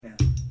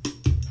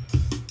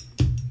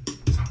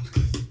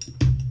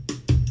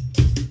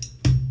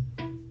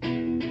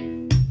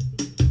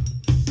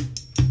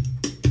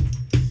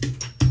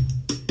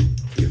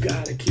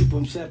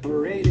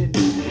separated.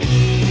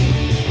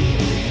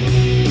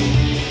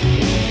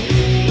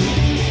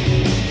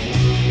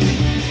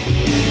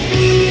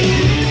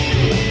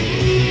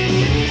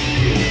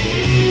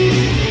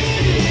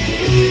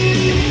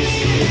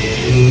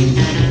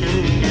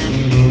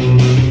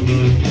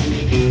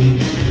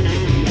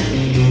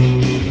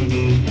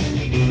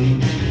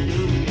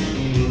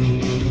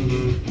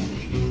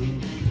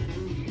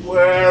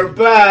 We're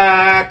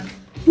back!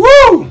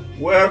 Woo!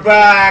 We're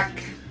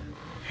back!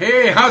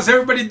 Hey, how's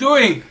everybody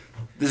doing?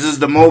 This is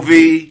the Mo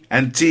V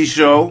and T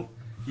show.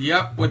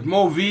 Yep, with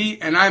Mo V,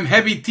 and I'm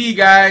Heavy T,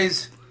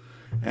 guys.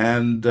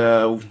 And we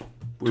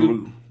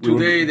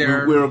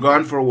were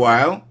gone for a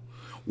while.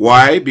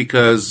 Why?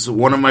 Because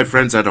one of my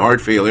friends had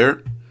heart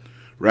failure,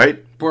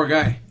 right? Poor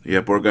guy.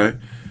 Yeah, poor guy.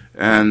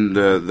 And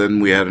then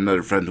we had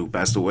another friend who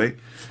passed away.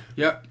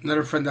 Yep,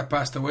 another friend that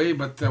passed away,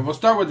 but we'll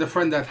start with the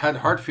friend that had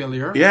heart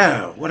failure.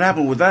 Yeah, what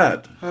happened with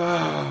that?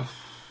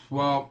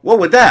 Well, What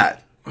with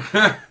that?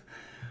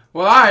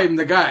 well, I'm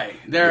the guy.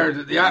 There,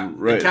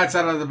 right. The cat's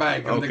out of the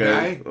bag. I'm the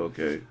guy.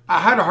 Okay. I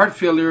had a heart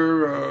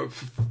failure.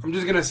 I'm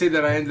just gonna say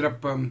that I ended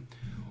up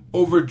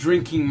over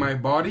drinking my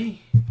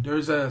body.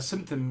 There's a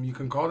symptom you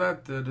can call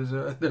that. There's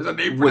a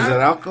name for Was that.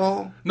 it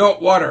alcohol? No,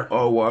 water.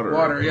 Oh, water.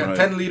 Water. Yeah, Right.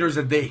 10 liters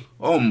a day.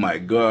 Oh my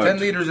God. 10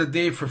 liters a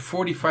day for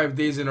 45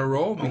 days in a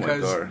row my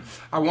because God.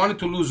 I wanted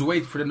to lose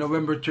weight for the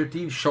November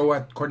 13th show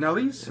at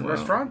Corneli's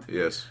restaurant.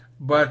 Yes.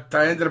 But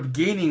I ended up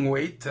gaining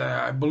weight.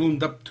 I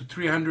ballooned up to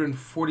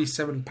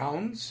 347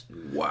 pounds.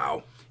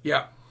 Wow.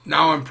 Yeah.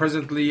 Now I'm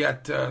presently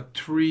at How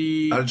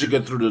did you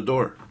get through the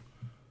door?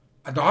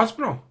 at the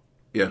hospital,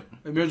 Yeah.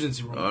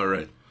 emergency room. All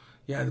right.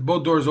 Yeah,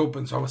 both doors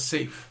open, so I was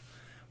safe.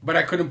 But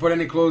I couldn't put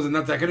any clothes and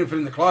nothing. I couldn't fit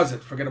in the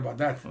closet. Forget about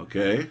that.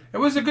 Okay. It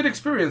was a good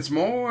experience,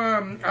 Mo.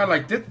 I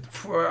liked it.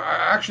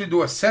 I actually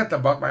do a set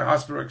about my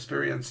hospital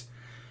experience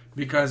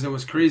because it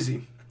was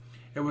crazy.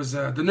 It was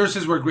the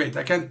nurses were great.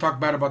 I can't talk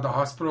bad about the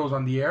hospitals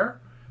on the air,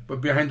 but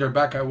behind their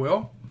back I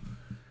will.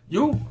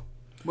 You,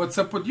 what's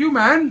up with you,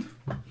 man?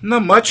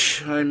 Not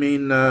much. I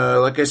mean,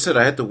 like I said,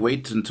 I had to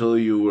wait until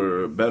you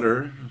were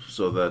better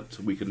so that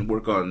we can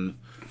work on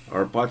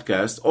our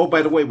podcast. Oh,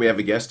 by the way, we have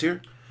a guest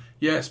here.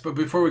 Yes, but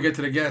before we get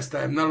to the guest,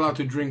 I'm not allowed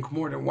to drink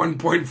more than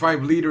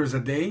 1.5 liters a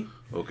day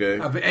Okay.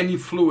 of any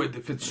fluid.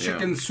 If it's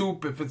chicken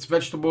soup, if it's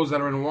vegetables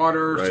that are in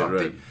water or something.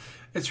 Right.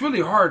 It's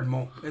really hard,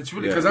 Mo. It's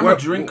really because I'm a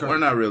drinker. We're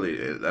not really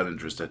that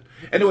interested.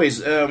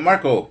 Anyways,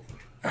 Marco,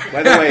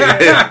 by the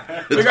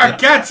way. We got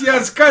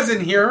Katya's cousin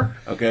here.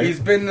 Okay. He's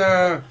been,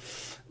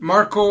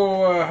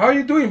 Marco, how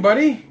you doing,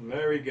 buddy?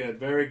 Very good,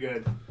 very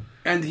good.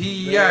 And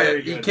he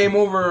Very he good. came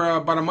over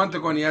about a month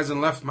ago and he hasn't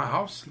left my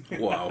house.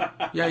 Wow.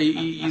 Yeah,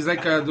 he's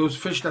like those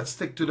fish that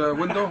stick to the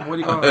window. What do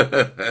you call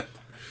it?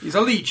 He's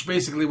a leech,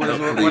 basically, what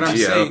I'm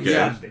Leech, saying. okay.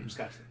 Yeah.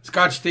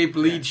 Scotch tape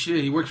leech.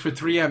 He works for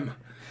 3M.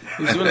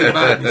 He's really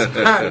bad. He's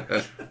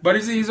bad. But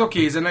he's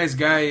okay. He's a nice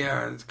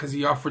guy because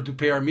he offered to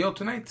pay our meal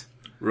tonight.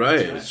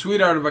 Right.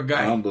 Sweetheart of a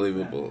guy.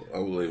 Unbelievable.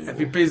 If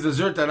he pays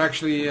dessert, I'd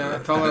actually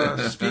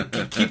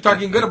keep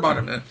talking good about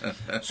him.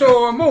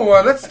 So, Mo,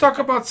 let's talk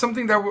about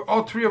something that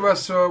all three of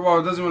us, well,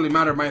 it doesn't really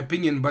matter, my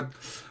opinion, but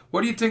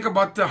what do you think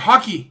about the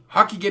hockey?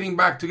 Hockey getting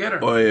back together.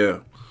 Oh, yeah.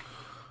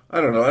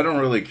 I don't know. I don't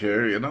really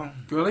care, you know.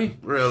 Really?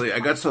 Really. I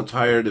got so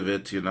tired of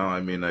it, you know.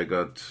 I mean, I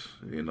got,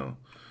 you know.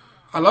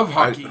 I love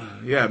hockey.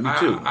 Yeah, me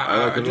too.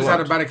 I like it just a lot.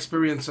 had a bad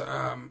experience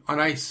on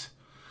ice.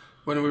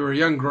 When we were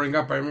young, growing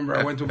up, I remember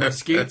I went to my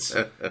skates,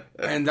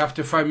 and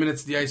after 5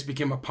 minutes, the ice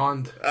became a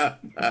pond.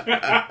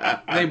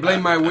 They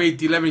blamed my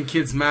weight. 11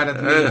 kids mad at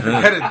me.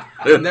 Forget it.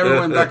 I never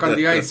went back on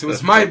the ice. It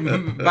was my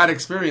bad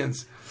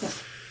experience.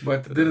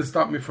 But it didn't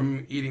stop me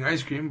from eating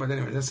ice cream. But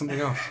anyway, that's something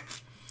else.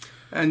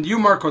 And you,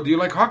 Marco, do you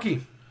like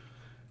hockey?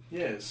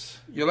 Yes.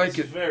 You like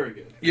it? Very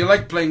good. You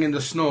like playing in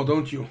the snow,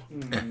 don't you?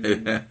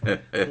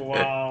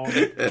 Wow.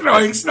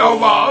 Throwing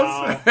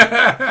snowballs.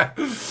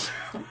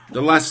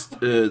 The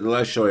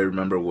last show I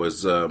remember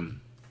was at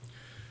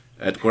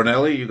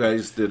Cornelli. You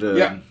guys did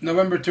Yeah,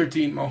 November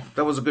 13th, Mo.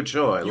 that was a good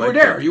show. You were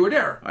there. You were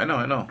there. I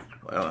know.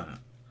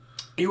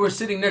 You were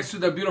sitting next to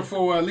the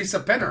beautiful Lisa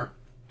Penner.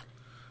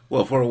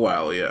 Well, for a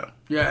while, yeah.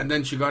 Yeah, and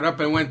then she got up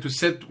and went to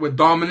sit with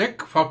Dominic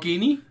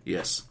Falchini,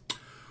 Yes.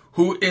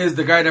 who is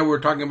the guy that we're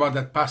talking about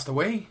that passed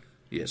away.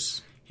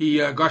 Yes. He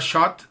got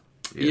shot.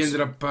 He Yes.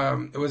 ended up,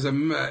 it was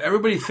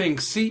everybody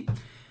thinks, see,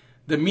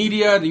 the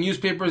media, the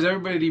newspapers,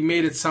 everybody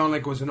made it sound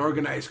like it was an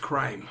organized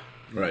crime.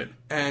 Right.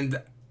 And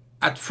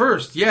at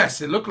first, yes,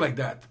 it looked like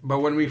that. But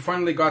when we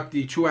finally got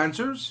the true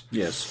answers,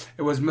 Yes.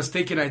 it was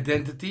mistaken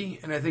identity.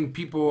 And I think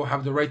people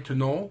have the right to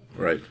know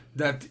Right.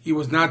 that he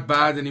was not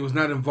bad and he was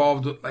not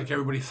involved like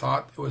everybody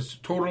thought. It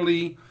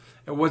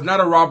was not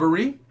a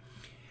robbery.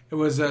 It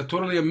was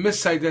totally a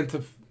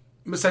misidentity.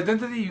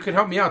 You can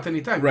help me out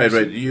anytime. Right.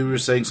 You were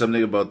saying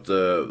something about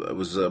it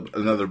was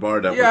another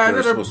bar that Yeah, they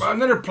were supposed to...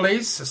 another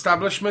place,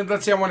 establishment.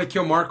 Let's say I want to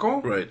kill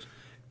Marco. Right.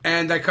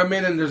 And I come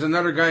in and there's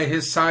another guy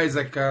his size,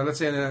 like let's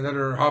say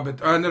another hobbit,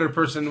 another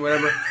person,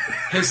 whatever,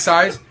 his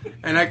size.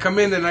 And I come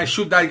in and I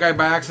shoot that guy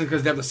by accident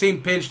because they have the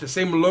same pinch, the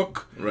same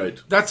look. Right.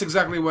 That's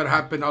exactly what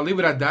happened. I'll leave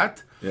it at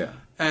that. Yeah.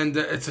 And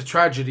it's a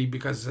tragedy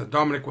because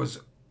Dominic was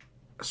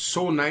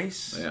so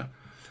nice. Yeah.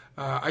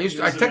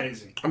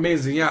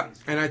 Amazing, yeah.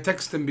 And I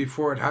texted him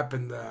before it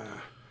happened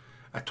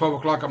at 12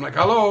 o'clock. I'm like,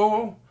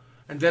 hello.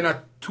 And then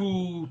at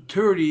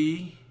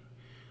 2:30,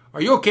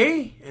 are you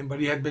okay? But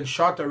he had been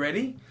shot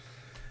already.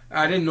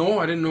 I didn't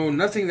know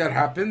nothing that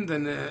happened.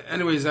 And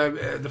anyways,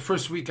 the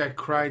first week I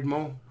cried,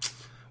 Mo.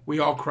 We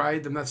all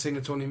cried. I'm not saying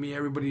it's only me.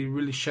 Everybody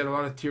really shed a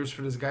lot of tears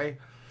for this guy.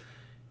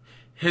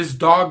 His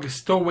dog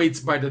still waits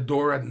by the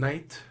door at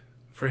night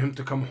for him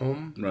to come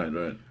home.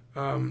 Right.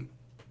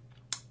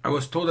 I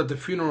was told at the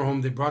funeral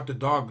home they brought the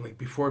dog, like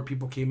before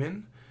people came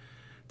in.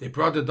 They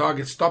brought the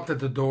dog. It stopped at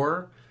the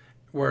door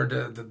where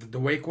the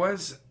wake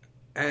was.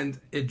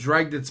 And it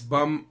dragged its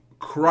bum,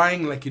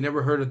 crying like you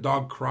never heard a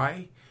dog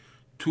cry,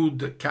 to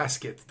the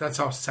casket. That's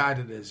how sad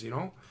it is,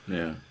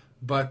 Yeah.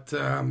 But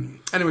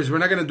anyways, we're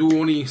not going to do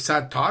only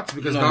sad thoughts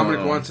because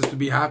Dominic wants us to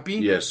be happy.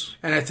 Yes.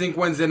 And I think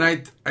Wednesday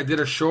night I did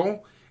a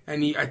show,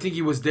 and I think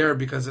he was there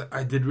because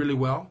I did really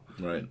well.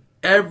 Right.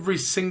 Every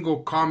single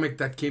comic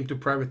that came to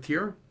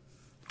Privateer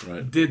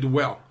did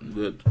well.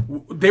 Good.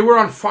 They were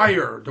on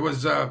fire. There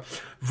was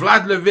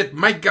Vlad Levitt,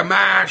 Mike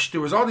Gamache.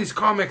 There was all these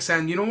comics,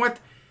 and you know what?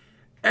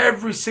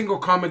 Every single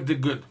comic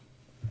did good.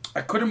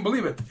 I couldn't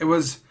believe it. It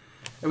was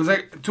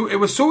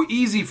so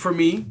easy for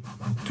me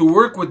to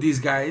work with these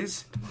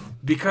guys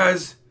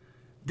because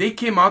they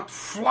came out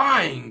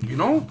flying,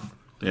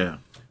 Yeah.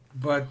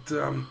 But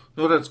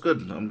No, that's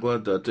good. I'm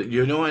glad that.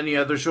 You know any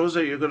other shows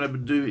that you're going to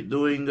be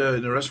doing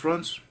in the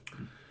restaurants?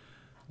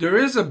 there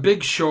is a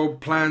big show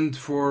planned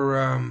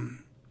for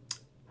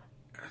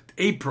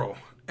April,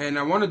 and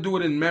I want to do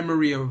it in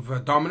memory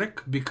of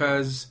Dominic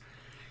because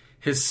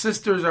his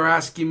sisters are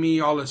asking me,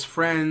 all his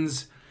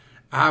friends.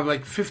 I have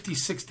like 50,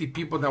 60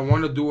 people that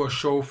want to do a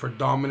show for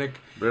Dominic.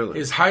 Really?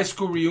 His high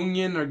school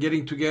reunion are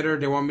getting together.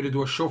 They want me to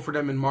do a show for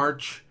them in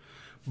March.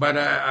 But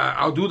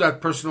I'll do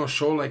that personal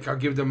show. Like, I'll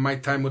give them my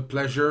time with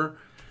pleasure.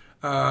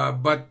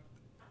 But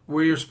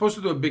we're supposed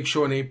to do a big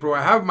show in April.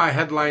 I have my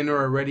headliner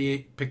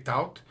already picked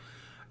out.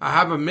 I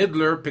have a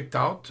middler picked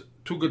out.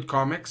 2 good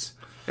comics.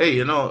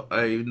 Hey,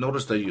 I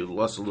noticed that you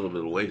lost a little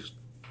bit of weight.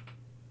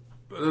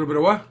 A little bit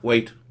of what?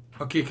 Weight.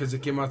 Okay, because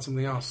it came out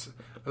something else.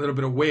 A little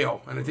bit of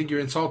whale. And I think you're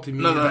insulting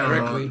me No,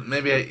 directly. no.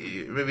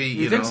 Maybe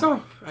You think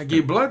so? I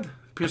gave blood?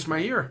 Pierced my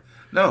ear.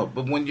 No,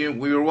 but when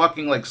we were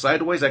walking like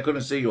sideways, I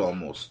couldn't see you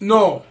almost.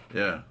 No.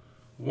 Yeah.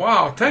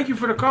 Wow, thank you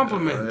for the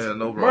compliment. Yeah,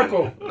 no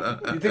Marco,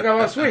 problem. you think I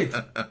lost weight?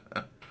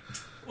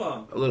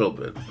 Well, A little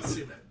bit. let's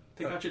see that.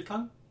 Take out your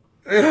tongue.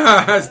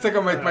 Yeah, I think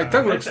my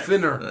tongue looks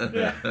thinner.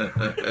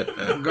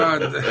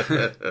 God.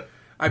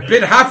 I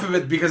bit half of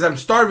it because I'm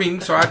starving,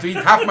 so I have to eat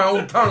half my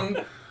own tongue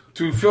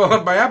to fill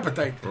up my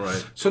appetite.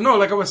 Right. So no,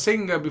 like I was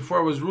saying before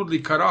I was rudely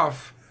cut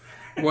off,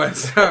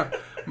 was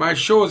my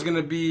show is going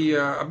to be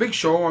a big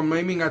show. I'm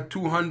aiming at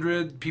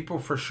 200 people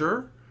for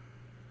sure.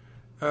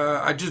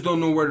 I just don't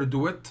know where to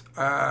do it.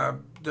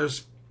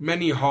 There's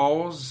many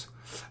halls.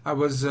 I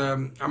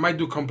might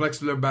do Complexe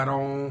de Le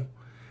Baron.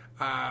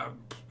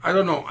 I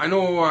don't know. I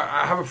know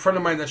I have a friend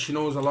of mine that she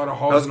knows a lot of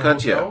halls and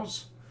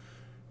hotels.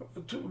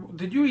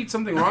 Did you eat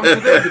something wrong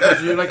today?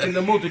 Because you're like in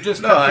the mood to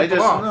just cut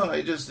people off.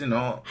 I just.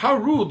 How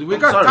rude. We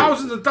I'm got sorry.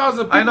 thousands and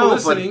thousands of people I know,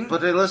 listening.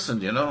 but they listen,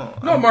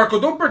 No, Marco,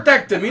 don't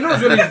protect him. He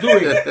knows what he's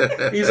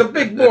doing. He's a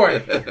big boy.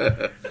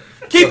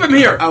 Keep him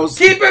here.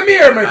 Keep him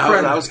here, my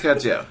friend. How's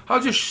Katya?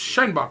 How's your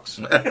shine box?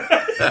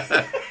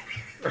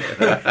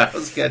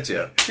 How's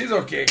Katya? She's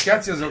okay.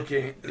 Katya's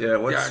okay. Yeah,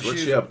 what's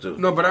she up to?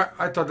 No, but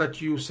I thought that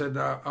you said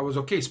I was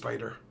okay,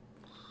 Spider.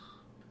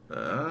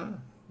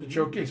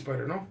 You're okay,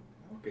 Spider, no?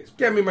 Okay.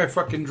 Get me my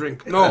fucking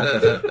drink.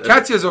 No,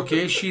 Katya's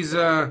okay.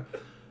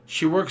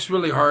 She works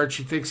really hard.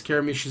 She takes care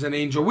of me. She's an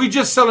angel. We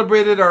just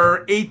celebrated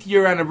our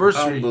 8th-year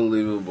anniversary.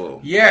 Unbelievable.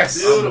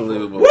 Yes.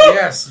 Unbelievable.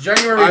 Yes,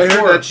 January 4th. I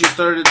heard that she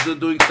started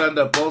doing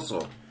stand-up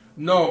also.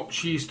 No,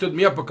 she stood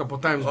me up a couple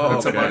times, but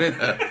that's okay. about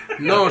it.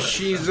 No,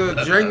 she's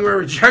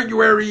January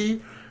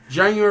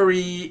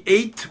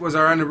 8th was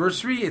our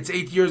anniversary. It's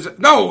 8 years.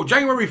 No,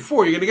 January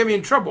 4. You're going to get me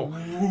in trouble.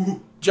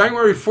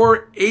 January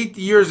 4, 8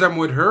 years I'm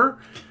with her.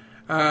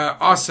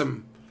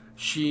 Awesome.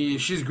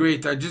 She's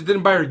great. I just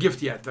didn't buy her a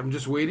gift yet. I'm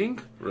just waiting.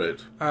 Right.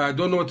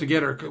 Don't know what to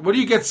get her. What do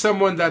you get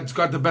someone that's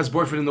got the best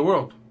boyfriend in the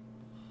world?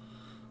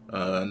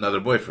 Another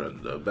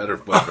boyfriend, a better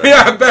boyfriend.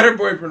 Yeah, a better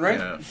boyfriend, right?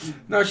 Yeah.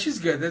 No, she's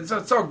good. It's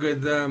all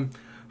good.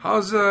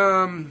 How's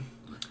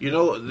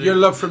your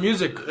love for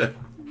music?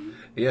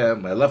 Yeah,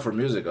 my love for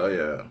music. Oh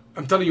yeah.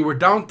 I'm telling you, we're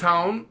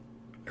downtown.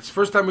 It's the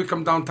first time we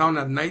come downtown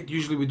at night.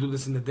 Usually we do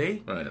this in the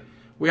day. Right.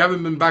 We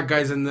haven't been back,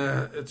 guys, and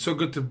it's so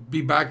good to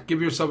be back.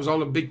 Give yourselves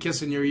all a big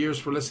kiss in your ears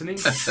for listening.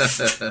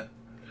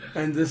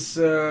 And this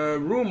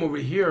room over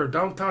here,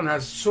 downtown,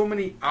 has so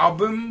many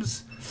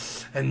albums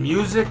and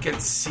music and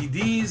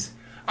CDs.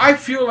 I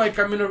feel like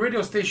I'm in a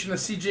radio station at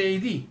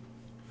CJAD.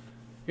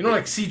 You You know,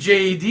 like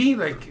CJAD,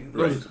 like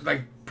those, Right.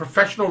 like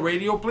professional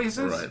radio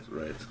places.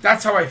 Right.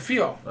 That's how I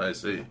feel. I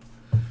see.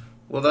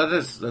 Well,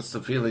 that's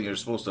the feeling you're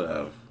supposed to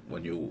have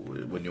when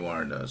you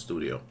are in a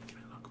studio.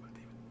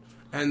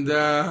 And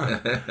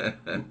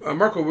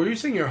Marco, were you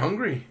saying you're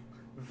hungry?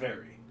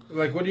 Very.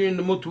 Like, what are you in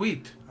the mood to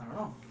eat? I don't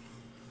know.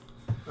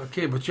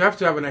 Okay, but you have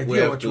to have an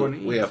idea what you want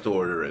to eat. We have to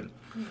order in.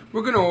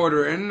 We're gonna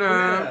order in,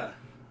 Yeah.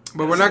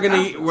 but we're not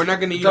gonna eat. We're not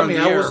gonna eat Tell on me,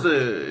 the how air. was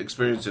the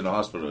experience in the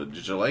hospital?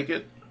 Did you like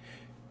it?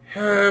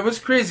 It was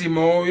crazy,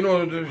 Mo. You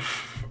know,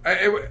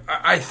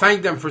 I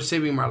thank them for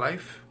saving my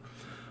life,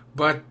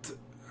 but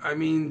I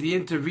mean the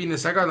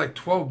intravenous. I got like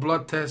 12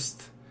 blood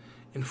tests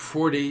in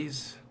 4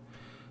 days.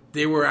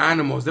 They were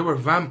animals. They were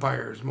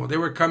vampires, Mo. They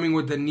were coming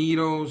with the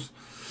needles.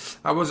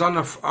 I was on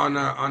a.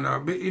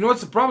 You know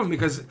what's the problem?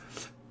 Because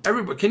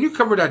everybody, can you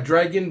cover that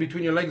dragon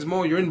between your legs,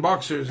 Mo? You're in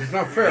boxers. It's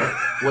not fair.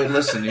 Wait,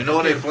 listen. You know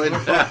what I find?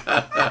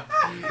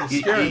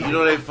 scary. You know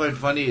what I find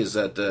funny is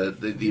that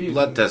the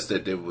blood test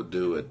that they would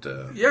do at.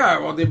 Yeah,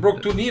 well, they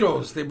broke 2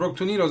 needles. They broke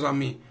 2 needles on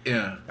me.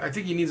 Yeah. I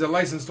think he needs a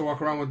license to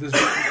walk around with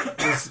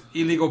this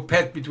illegal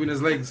pet between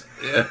his legs.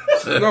 Yeah.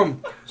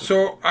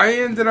 So I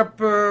ended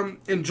up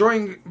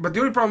enjoying, but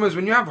the only problem is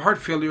when you have heart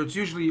failure, it's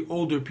usually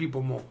older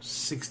people, more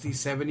 60,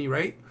 70,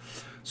 right?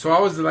 So I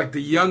was like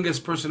the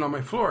youngest person on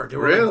my floor. They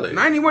were Really?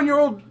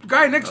 91-year-old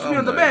guy next to me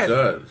on the bed.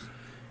 God.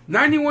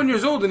 91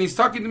 years old, and he's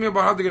talking to me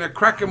about how they're going to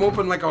crack him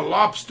open like a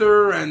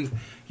lobster, and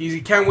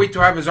he can't wait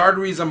to have his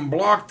arteries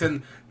unblocked,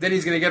 and then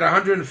he's going to get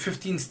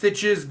 115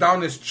 stitches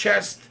down his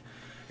chest.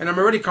 And I'm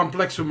already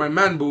complex with my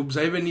man boobs.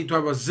 I even need to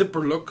have a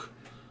zipper look,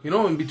 you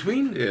know, in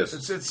between. Yes.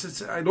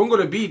 It's I don't go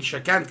to the beach.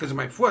 I can't because of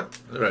my foot.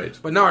 Right.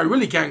 But now I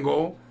really can't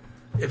go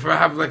if I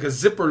have like a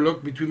zipper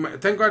look between my...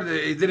 Thank God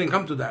it didn't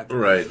come to that.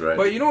 Right.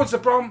 But you know what's the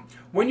problem?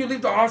 When you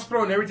leave the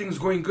hospital and everything's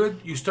going good,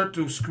 you start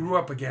to screw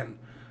up again.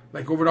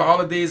 Like over the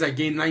holidays, I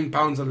gained 9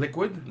 pounds of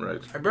liquid. Right.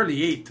 I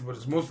barely ate, but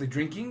it's mostly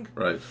drinking.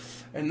 Right.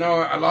 And now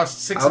I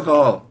lost 6...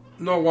 Alcohol.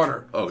 No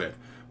water. Okay.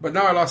 But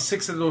now I lost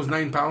 6 of those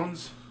 9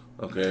 pounds.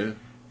 Okay.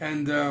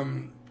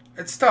 And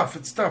it's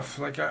tough.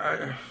 Like,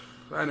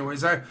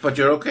 anyways, But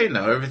you're okay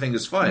now. Everything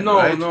is fine. No,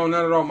 right? no,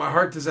 not at all. My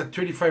heart is at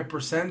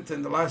 35%,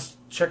 and the last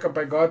checkup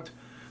I got,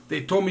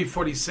 they told me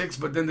 46,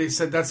 but then they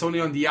said that's only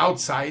on the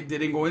outside. They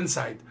didn't go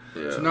inside.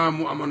 Yeah. So now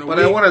I'm on a But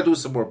wait. I want to do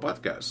some more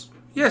podcasts.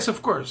 Yes,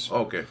 of course.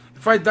 Okay.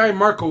 If I die,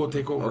 Marco will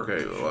take over.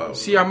 Okay. Wow.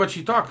 See how much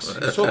he talks.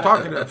 He's so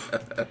talkative.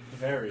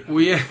 Very.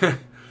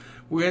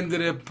 We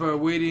ended up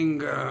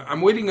waiting.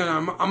 I'm waiting.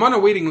 I'm on a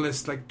waiting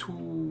list, like 2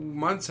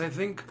 months, I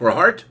think, For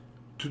heart?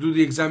 to do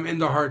the exam in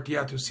the heart.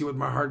 Yeah, to see what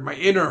my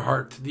inner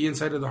heart, the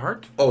inside of the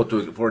heart. Oh,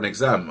 for an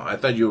exam. I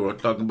thought you were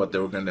talking about they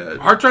were going to...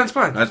 Heart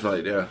transplant. That's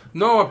right, yeah.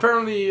 No,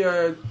 apparently,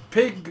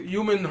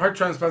 human heart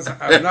transplants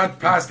have not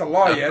passed a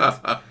law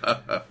yet.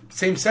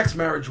 Same-sex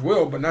marriage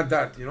will, but not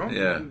that, you know?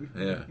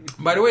 Yeah.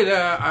 By the way,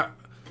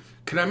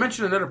 can I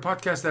mention another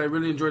podcast that I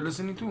really enjoyed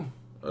listening to?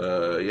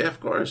 Yeah, of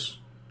course.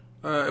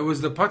 It was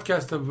the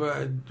podcast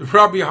of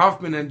Robbie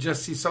Hoffman and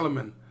Jesse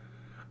Sullivan.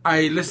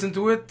 I listened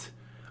to it.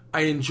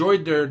 I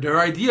enjoyed their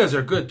ideas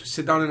are good. To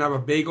sit down and have a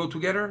bagel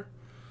together.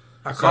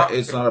 It's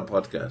not a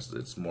podcast.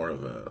 It's more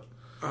of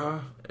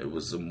a... it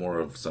was more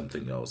of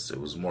something else.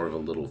 It was more of a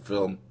little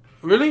film.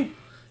 Really?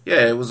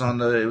 Yeah, it was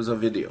a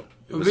video.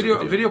 It A was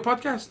video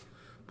podcast?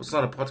 It's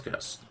not a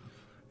podcast.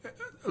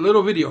 A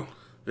little video.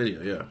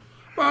 Video, yeah.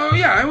 Well,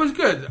 yeah, it was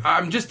good.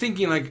 I'm just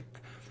thinking, like,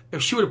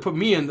 if she would have put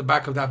me in the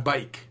back of that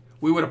bike,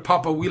 we would have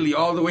popped a wheelie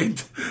all the way.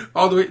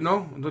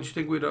 No, don't you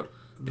think we'd have?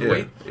 The Yeah,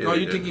 weight? yeah, No,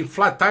 you're yeah. thinking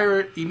flat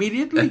tire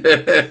immediately?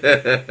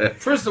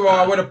 First of all,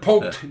 I would have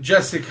poked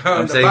Jessica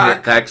I'm in the saying back.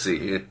 a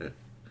taxi.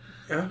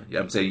 Yeah? Yeah,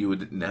 I'm saying you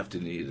wouldn't have to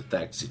need a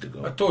taxi to A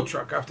go. tow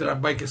truck after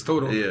that bike is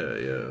totaled.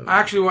 Yeah.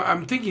 Actually,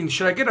 I'm thinking,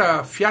 should I get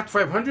a Fiat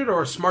 500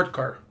 or a smart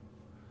car?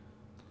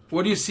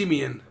 What do you see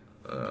me in?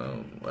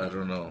 I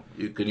don't know.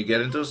 Can you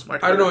get into a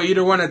smart I car? don't know.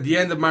 Either one. At the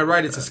end of my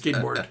ride, it's a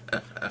skateboard.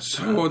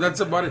 So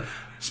that's about it.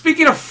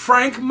 Speaking of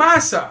Frank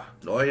Massa,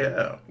 Oh,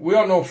 yeah. we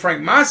all know who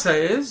Frank Massa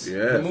is.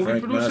 Yeah, the movie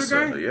Frank producer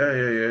Massa. guy.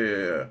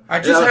 Yeah. I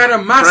just had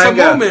a Massa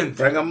moment.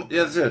 Yeah,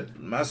 that's it.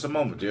 Massa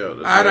moment, yeah.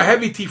 That's I had a right.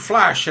 heavy T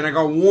flash, and I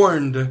got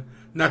warned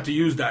not to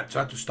use that, so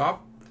I had to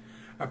stop.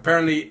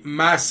 Apparently,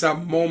 Massa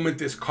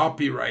moment is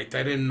copyright.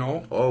 I didn't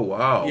know. Oh,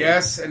 wow.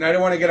 Yes, and I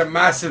didn't want to get a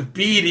massive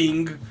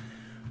beating,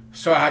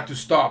 so I had to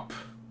stop.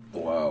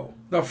 Wow.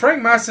 Now,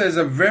 Frank Massa is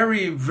a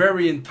very,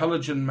 very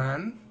intelligent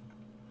man.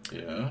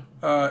 Yeah.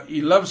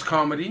 He loves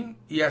comedy.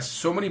 He has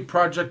so many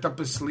projects up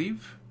his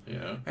sleeve,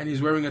 Yeah. and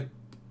he's wearing a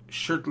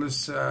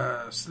shirtless,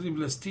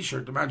 sleeveless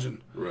T-shirt.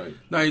 Imagine. Right.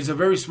 Now, he's a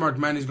very smart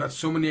man. He's got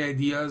so many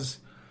ideas.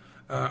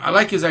 I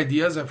like his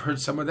ideas. I've heard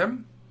some of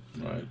them.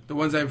 Right. The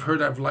ones I've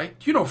heard, I've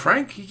liked. You know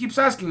Frank. He keeps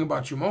asking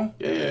about you, Mo.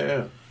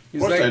 Yeah.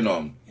 He's Of course like- I know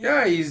him.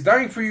 Yeah, he's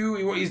dying for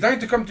you. He's dying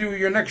to come to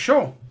your next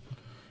show.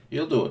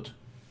 He'll do it.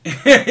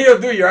 He'll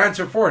do your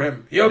answer for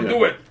him. He'll Yeah.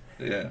 do it.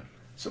 Yeah.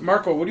 So,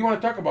 Marco, what do you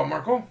want to talk about,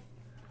 Marco?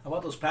 How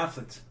about those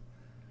pamphlets?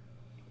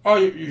 Oh,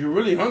 you're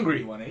really hungry.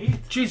 You want to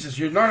eat? Jesus,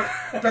 you're not.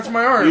 That's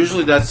my arm.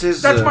 Usually that's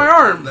his. That's my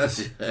arm.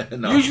 That's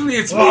no. Usually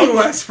it's me who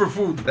asks for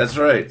food. That's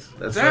right.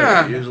 That's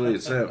Damn. right. Usually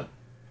it's him.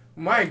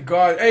 My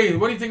God. Hey,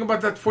 what do you think about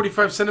that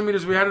 45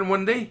 centimeters we had in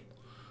one day?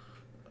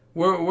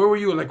 Where were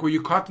you? Like, were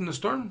you caught in the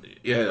storm?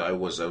 Yeah, I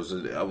was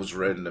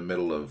right in the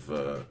middle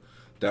of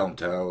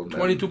downtown.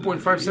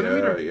 22.5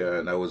 centimeter? Yeah,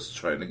 and I was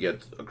trying to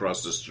get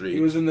across the street.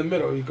 He was in the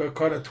middle. He got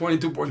caught at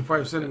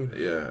 22.5 centimeters.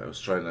 Yeah, I was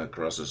trying to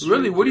cross the street.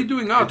 Really? What are you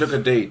doing I out? took a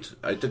date.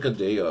 I took a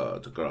day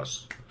to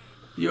cross.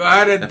 You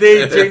had a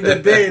date during the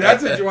day.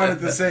 That's what you wanted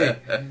to say.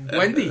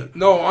 Wendy?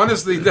 No,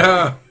 honestly,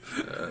 No,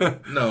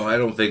 I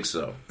don't think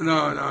so.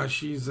 No,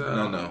 she's...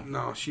 No.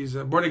 No, she's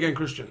a born-again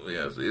Christian.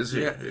 Yes, is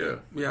he? Yeah.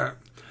 Yeah.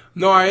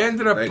 No, I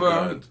ended up... Thank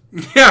God.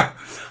 Yeah.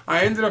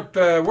 I ended up...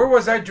 where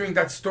was I during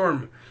that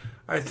storm?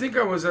 I think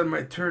I was on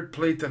my third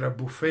plate at a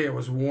buffet. It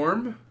was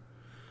warm.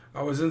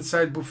 I was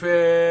inside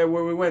buffet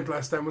where we went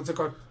last time. What's it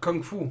called?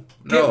 Kung Fu?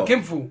 No.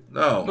 Kim Fu.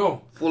 No.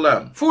 No.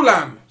 Fulam.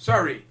 Fulam.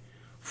 Sorry.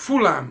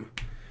 Fulam.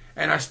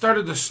 And I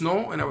started to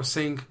snow, and I was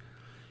saying,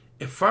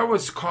 if I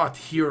was caught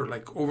here,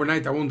 like,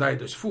 overnight, I won't die.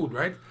 There's food,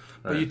 right?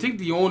 But you think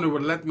the owner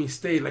would let me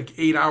stay, like,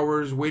 8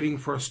 hours waiting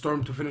for a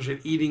storm to finish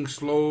it, eating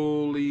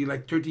slowly,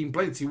 like, 13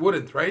 plates? He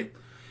wouldn't, right?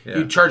 Yeah.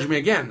 He'd charge me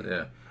again.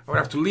 Yeah. I would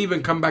have to leave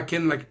and come back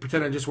in, like,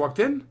 pretend I just walked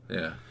in.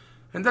 Yeah.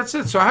 And that's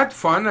it. So I had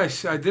fun. I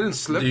didn't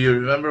slip. Do you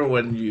remember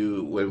when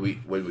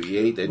we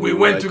ate? And We you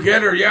went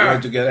together, yeah. We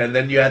went together, and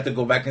then you had to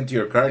go back into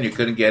your car, and you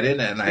couldn't get in,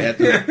 and I had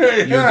to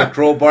use the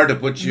crowbar to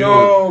put you.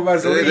 No,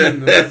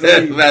 Vaseline.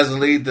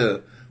 Vaseline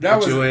to That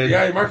put was, you in.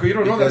 yeah, Marco, you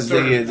don't know that Because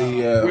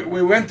story.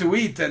 We went to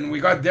eat, and we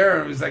got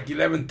there. It was like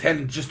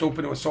 11:10, just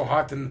opened. It was so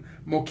hot, and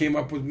Mo came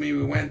up with me.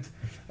 We went,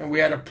 and we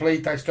had a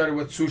plate. I started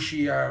with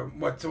sushi,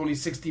 only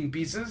 16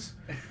 pieces.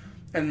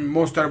 And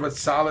Mo started with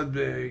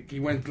salad.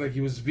 He went like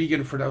he was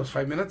vegan for those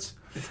 5 minutes.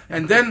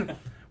 And then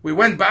we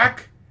went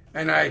back,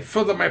 and I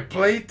filled up my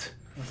plate.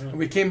 And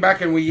we came back,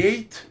 and we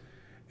ate.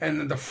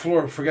 And the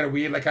floor, forget it,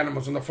 we ate like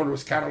animals on the floor. There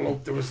was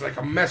cantaloupe. There was like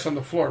a mess on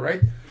the floor,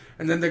 right?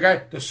 And then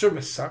the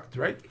service sucked,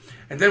 right?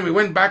 And then we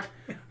went back.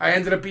 I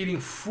ended up eating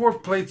 4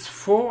 plates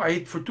full. I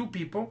ate for 2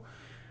 people.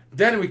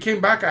 Then we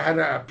came back. I had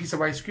a piece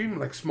of ice cream,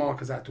 like small,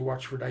 because I had to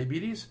watch for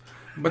diabetes.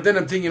 But then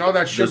I'm thinking all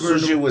that The sugar.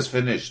 sushi was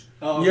finished.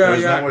 Oh, Yeah,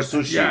 There's yeah. no more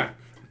sushi. Yeah.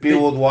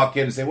 People would walk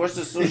in and say, "Where's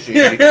the sushi?"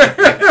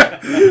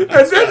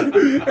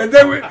 and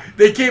then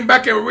they came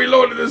back and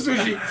reloaded the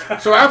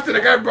sushi. So after the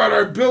guy brought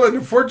our bill and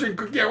the fortune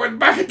cookie, I went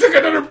back and took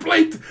another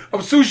plate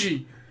of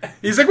sushi.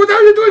 He's like, "What the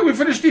hell are you doing? We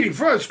finished eating.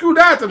 Screw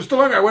that. I'm still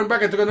hungry." I went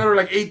back and took another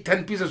like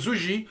 8-10 pieces of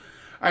sushi.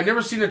 I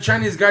never seen a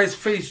Chinese guy's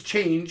face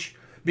change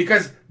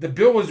because the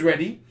bill was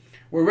ready.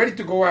 We're ready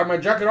to go. I have my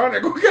jacket on. I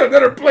go get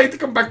another plate to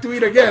come back to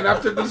eat again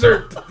after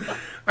dessert.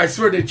 I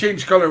swear they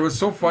changed color. It was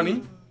so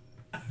funny.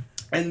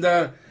 And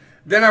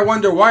then I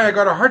wonder why I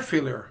got a heart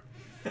failure.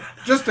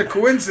 Just a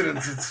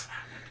coincidence.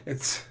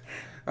 It's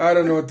I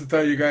don't know what to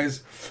tell you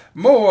guys.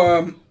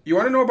 Mo, you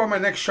want to know about my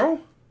next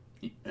show?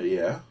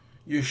 Yeah.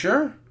 You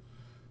sure?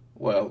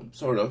 Well,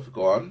 sort of.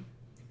 Go on.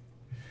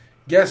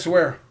 Guess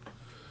where?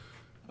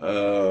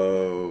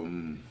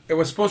 Really? It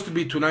was supposed to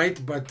be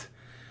tonight, but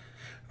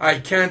I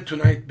can't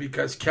tonight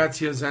because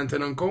Katya's aunt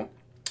and uncle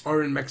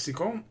are in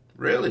Mexico.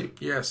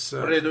 Yes.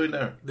 What are they doing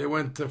there? They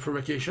went for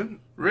vacation.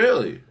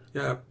 Really?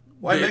 Yeah.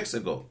 Why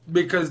Mexico?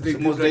 Because they It's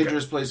the did most like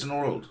dangerous place in the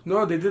world.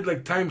 No, they did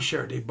like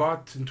timeshare. They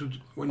bought into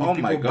when Oh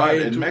people my God, buy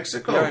in into,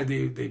 Mexico? Yeah,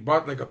 they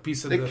bought like a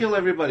piece of They the. kill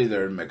everybody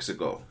there in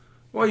Mexico.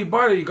 Well, you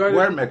bought it. You got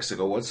Where it.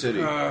 Mexico? What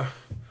city?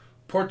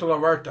 Puerto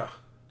Vallarta.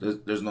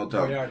 There's no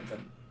town. Vallarta.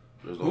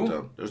 There's no Who?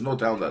 town. There's no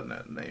town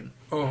that name.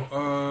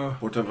 Oh,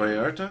 Puerto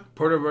Vallarta?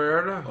 Puerto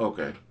Vallarta.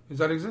 Okay. Does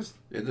that exist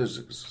It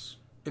is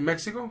in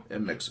Mexico?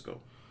 in Mexico.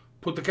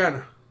 Punta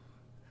Cana.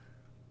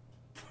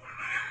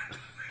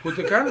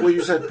 Punta Cana. Well,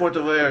 you said Puerto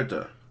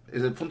Vallarta.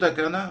 Is it Punta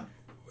Cana?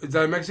 Is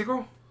that in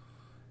Mexico?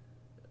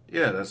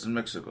 Yeah, that's in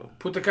Mexico.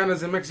 Punta Cana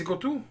is in Mexico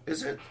too.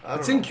 Is it? I don't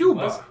It's know. in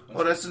Cuba. Was-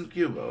 Oh, that's in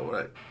Cuba. All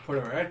right.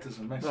 Puerto Vallarta is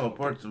in Mexico. No,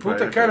 Puerto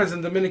Punta Vallarta. Cana is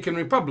in Dominican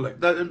Republic.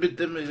 That in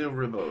Dominican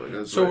Republic.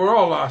 That's So right. we're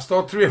all lost.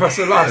 All 3 of us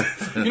are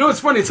lost. You know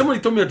what's funny?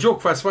 Somebody told me a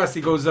joke fast. He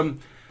goes,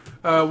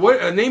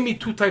 name me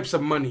 2 types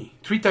of money.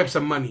 3 types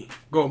of money.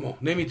 Go, Mo.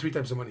 Name me 3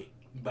 types of money.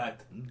 But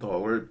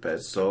Dollar,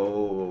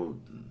 peso,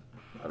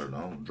 I don't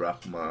know,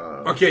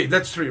 drachma. Okay,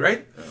 that's 3,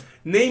 right?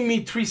 Name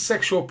me 3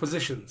 sexual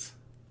positions.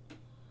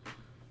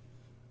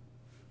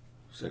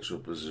 Sexual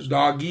position.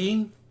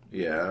 Doggy.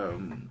 Yeah,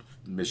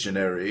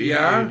 missionary.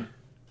 Yeah.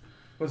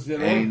 What's the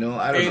other one? Anal,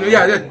 I don't know.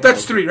 Yeah,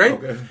 that's 3, right?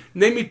 Okay.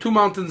 Name me 2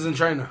 mountains in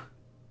China.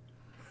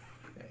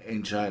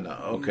 In China,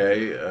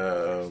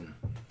 okay.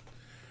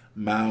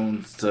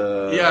 Mount.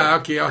 Yeah,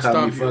 okay, I'll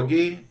stop you.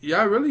 Kamifagi.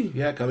 Yeah, really?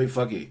 Yeah,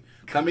 Kamifagi.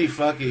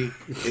 Kamifagi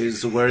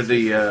is where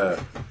the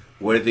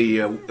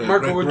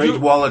Marco, would Great you-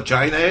 Wall of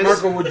China is.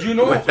 Marco, would you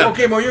know? Wait,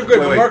 Okay, Mo, you're good.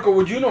 wait, But wait. Marco,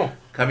 would you know?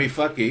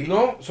 Kamifagi.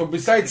 No? So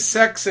besides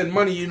sex and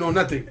money, you know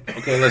nothing.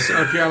 Okay, listen.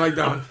 Okay, I like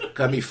that one.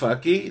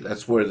 Kamifaki.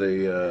 That's where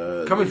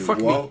the Come and the fuck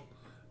me. wall.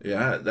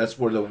 Yeah, that's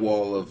where the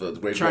wall of the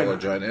Great China. Wall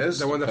of China is.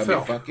 The one that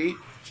fell. Kamifaki.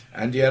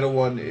 And the other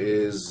one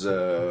is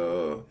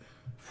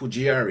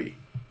Fujiari.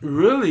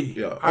 Really?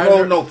 Yeah. I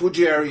No,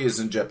 Fujiari is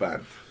in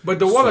Japan. But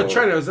the wall of So-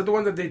 China, is that the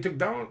one that they took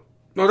down?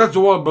 No, that's the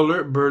wall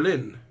of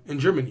Berlin in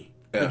Germany.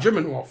 Yeah. The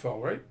German wall fell,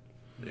 right?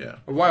 Yeah.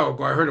 A while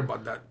ago, I heard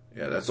about that.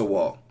 Yeah, that's a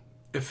wall.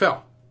 It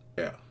fell.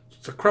 Yeah.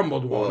 It's a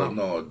crumbled wall. Well,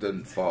 now. no, it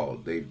didn't fall.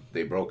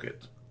 They broke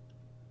it.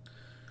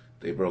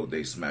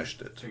 They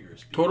smashed it.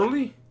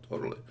 Totally?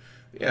 Totally.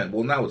 Yeah,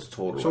 well, now it's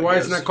total. So I why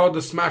guess. isn't that called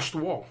the smashed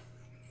wall?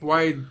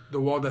 Why the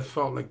wall that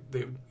fell? Like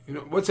they,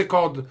 what's it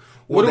called? Well,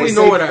 What do they we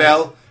know say it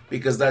fell as?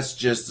 because that's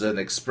just an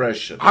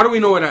expression. How do we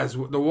know it as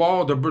the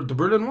wall, the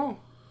Berlin Wall?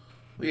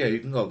 Yeah, you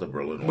can call it the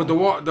Berlin Wall. But the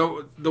wall,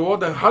 the wall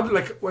that how do,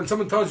 like when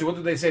someone tells you, what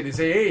do they say? They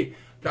say, "Hey,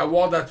 that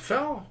wall that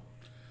fell."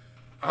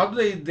 How do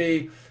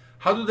they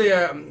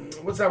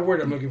what's that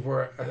word I'm looking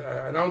for?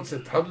 Announce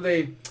it. How do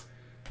they?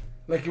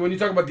 Like when you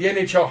talk about the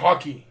NHL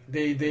hockey,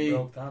 they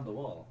Broke down the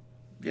wall.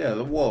 Yeah,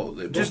 the wall.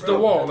 They just broke the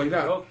it. wall like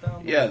that. Broke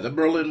down the Yeah, the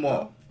Berlin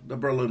Wall. The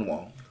Berlin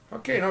Wall.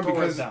 Okay, no, Broke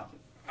because down.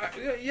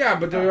 yeah,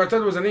 but I thought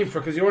there was a name for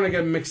it because you don't want to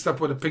get mixed up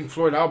with a Pink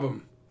Floyd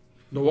album,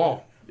 The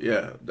Wall.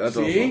 Yeah, that's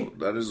See? also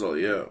that is all.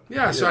 Yeah.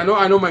 Yeah, so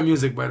I know my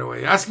music, by the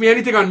way. Ask me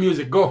anything on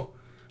music. Go.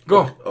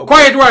 Okay.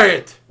 Quiet,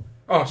 Wyatt.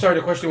 Oh, sorry,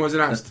 the question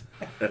wasn't asked.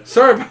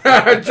 Sorry, but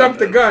I jumped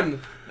the gun.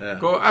 Yeah.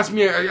 Go ask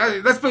me.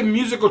 Let's play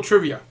musical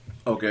trivia.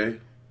 Okay.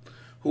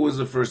 Who was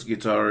the first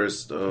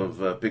guitarist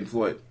of Pink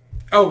Floyd?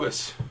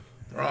 Elvis.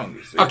 Wrong.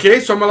 You see. Okay,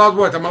 so I'm allowed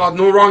what? I'm allowed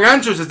no wrong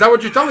answers. Is that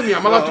what you're telling me?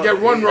 I'm allowed to get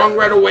one wrong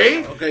right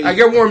away? Okay. I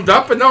get warmed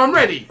up and now I'm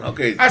ready.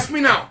 Okay. Ask me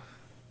now.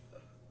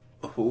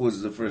 Who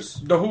was the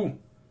first? The Who.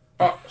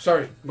 Oh,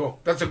 sorry. Go.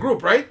 That's a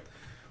group, right?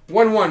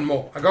 1-1,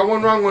 Mo. I got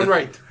one wrong, one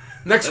right.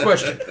 Next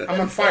question.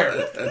 I'm on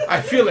fire.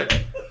 I feel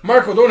it.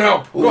 Marco, don't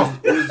help. Go.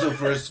 Who's the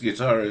first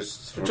guitarist?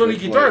 It's for only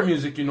Pink guitar Floyd?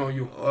 music, you know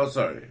you. Oh,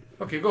 sorry.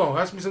 Okay, go.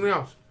 Ask me something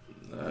else.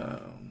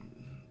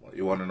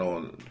 You want to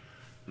know?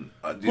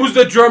 Who's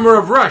the drummer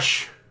of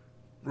Rush?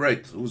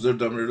 Right. Who's the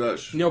drummer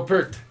Rush? Neil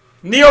Peart.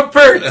 Neil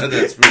Peart!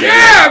 That's pretty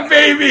Yeah,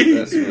 baby!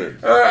 That's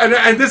weird.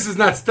 And this is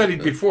not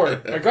studied before.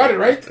 I got it,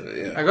 right?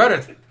 Yeah. I got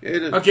it. Yeah,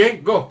 it is. Okay,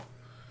 go.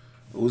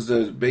 Who's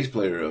the bass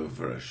player of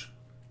Rush?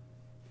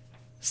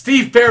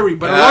 Steve Perry,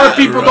 but a lot of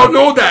people wrong. don't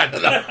know that.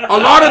 A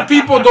lot of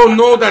people don't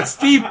know that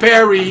Steve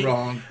Perry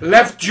Wrong.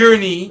 left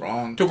Journey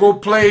Wrong. to go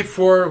play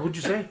for, who'd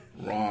you say?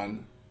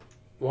 Wrong.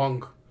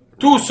 Wong.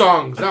 2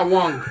 songs, not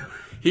Wong.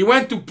 He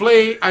went to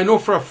play, I know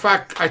for a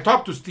fact, I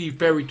talked to Steve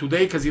Perry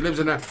today because he lives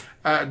in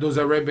those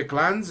Arabic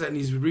lands and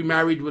he's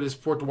remarried with his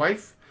 4th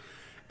wife.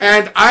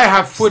 And I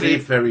have footage.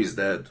 Steve Perry's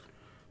dead.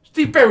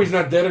 Steve Perry's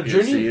not dead at Yes,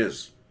 Journey. he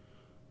is.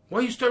 Why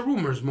you start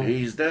rumors, Mo?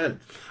 He's dead.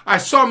 I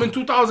saw him in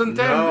 2010.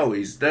 No,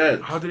 he's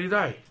dead. How did he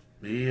die?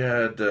 He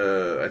had,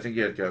 I think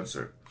he had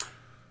cancer.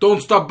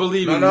 Don't stop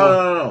believing.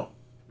 No.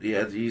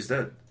 He's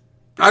dead.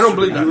 I don't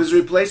believe He that. was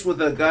replaced with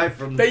a guy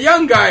from. The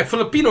young guy,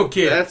 Filipino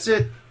kid. That's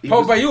it. He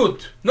Paul was-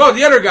 Bayut. No,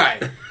 the other guy.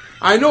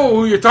 I know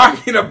who you're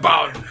talking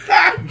about.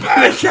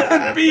 But it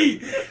can't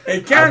be.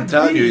 It can't I'm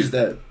telling be. you, he's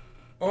dead.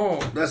 Oh,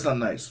 That's not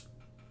nice.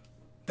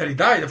 that he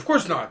died? Of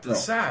course not. No.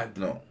 It's sad.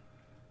 No.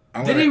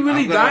 Did he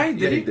really die?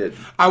 Yeah, he did.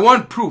 I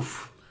want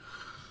proof.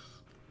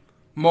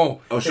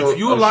 Mo, I'll show if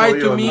you you lie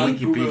to on me,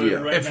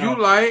 Wikipedia. Right if now.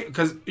 you lie,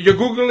 because you're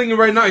Googling it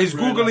right now, he's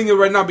Googling it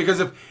right now,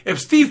 because if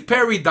Steve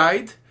Perry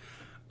died,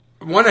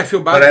 one, I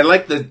feel bad. But I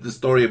like the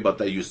story about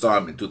that you saw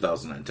him in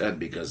 2010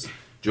 because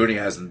Journey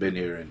hasn't been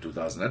here in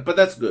 2010. But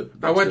that's good.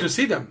 I went to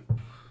see them.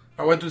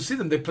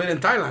 They played in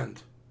Thailand.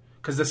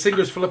 Because the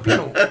singer's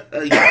Filipino.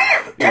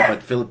 Yeah,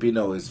 but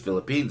Filipino is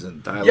Philippines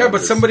and Thailand. Yeah, but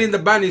is- somebody in the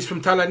band is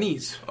from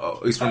Thailandese. Oh,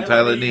 he's from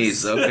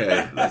Thailandese. Thailandese.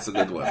 Okay, that's a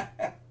good one.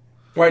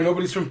 Why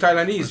nobody's from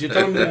Thailandese? You're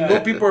telling me that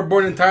no people are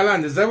born in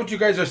Thailand. Is that what you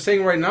guys are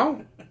saying right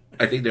now?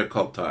 I think they're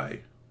called Thai.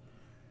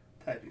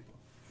 Thai people.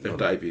 They're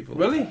Thai people.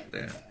 Really?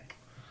 Yeah.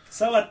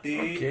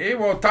 Sawati. Okay,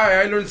 well,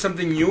 Thai, I learned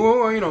something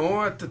new,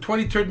 at the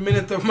 23rd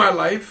minute of my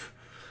life.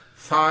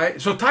 Thai.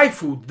 So Thai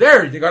food.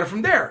 There, they got it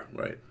from there.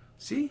 Right.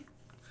 See?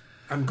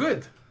 I'm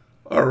good.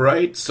 All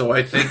right. So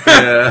I think.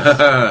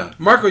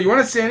 Marco, you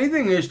want to say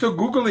anything? You're still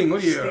Googling.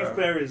 What are you? Steve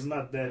Perry is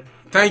not dead.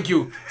 Thank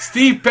you.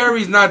 Steve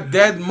Perry's not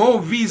dead. Mo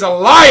V's a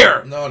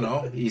liar.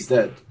 no, he's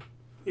dead.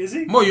 Is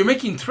he? Mo, you're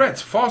making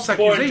threats, false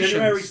Born accusations.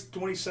 January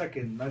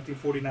 22nd,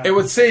 1949. It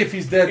would say if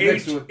he's dead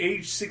next to it.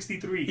 Age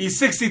 63. He's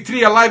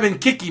 63, alive and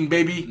kicking,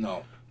 baby.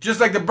 No. Just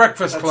like the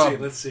Breakfast Club.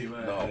 Let's see.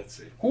 No. Let's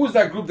see. Who was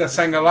that group that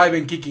sang Alive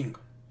and Kicking?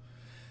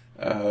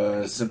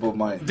 Simple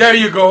Mind. There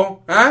you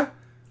go. Huh?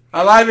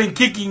 Alive and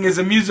Kicking is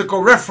a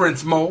musical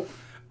reference, Mo.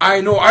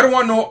 I know. I don't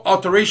want no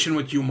alteration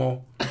with you,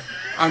 Mo.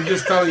 I'm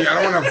just telling you.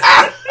 I don't want to...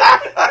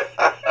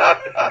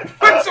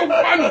 What's so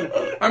funny?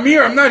 I'm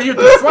here. I'm not here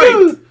to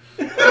fight.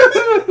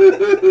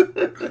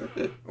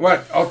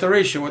 What?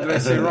 Alteration. What did I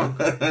say wrong?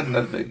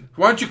 Nothing.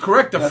 Why don't you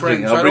correct the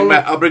friend? Nothing. So I don't...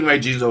 I'll bring my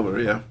jeans over.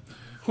 Yeah.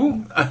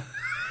 Who?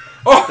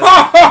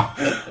 Oh,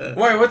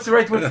 why? What's the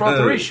right word for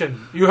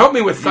alteration? You help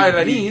me with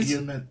Thailandese. You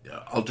meant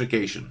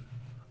altercation.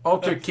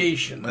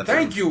 Altercation. That's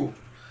Thank it. you.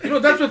 You know,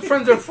 that's what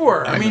friends are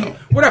for. I mean, know.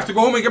 would have to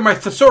go home and get my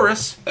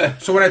thesaurus.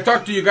 So when I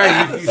talk to you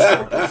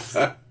guys,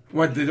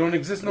 what, they don't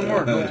exist no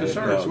more? No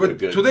thesaurus. No, With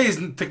they're good. today's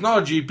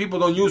technology, people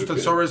don't use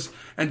thesaurus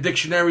and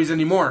dictionaries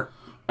anymore.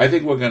 I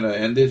think we're going to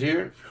end it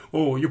here.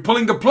 Oh, you're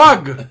pulling the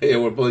plug. Yeah,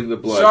 we're pulling the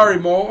plug. Sorry,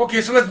 Mo.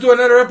 Okay, so let's do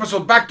another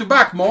episode back to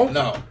back, Mo.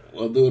 No,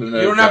 we'll do it another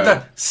You don't time.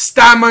 have the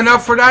stamina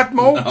for that,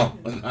 Mo? No,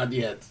 not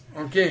yet.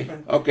 Okay.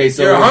 Okay,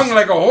 so You're it was- hung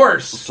like a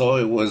horse. So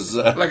it was...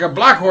 Like a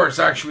black horse,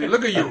 actually.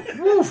 Look at you.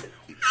 Woof.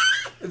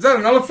 Is that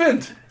an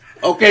elephant?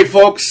 okay,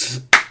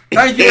 folks.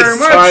 Thank you very It's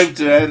much. time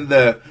to end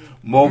the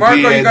Mo Marco,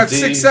 you got VND.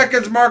 6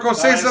 seconds. Marco,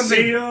 say See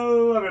something.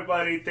 you,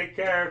 everybody. Take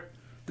care.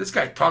 This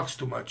guy talks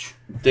too much.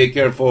 Take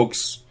care,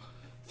 folks.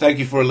 Thank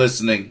you for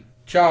listening.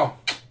 Ciao.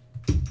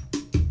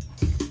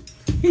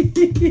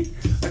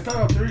 I thought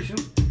I was very soon.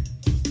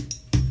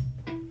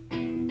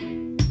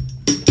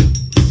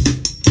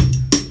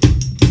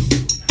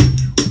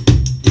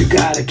 You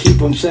gotta keep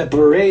them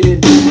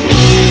separated.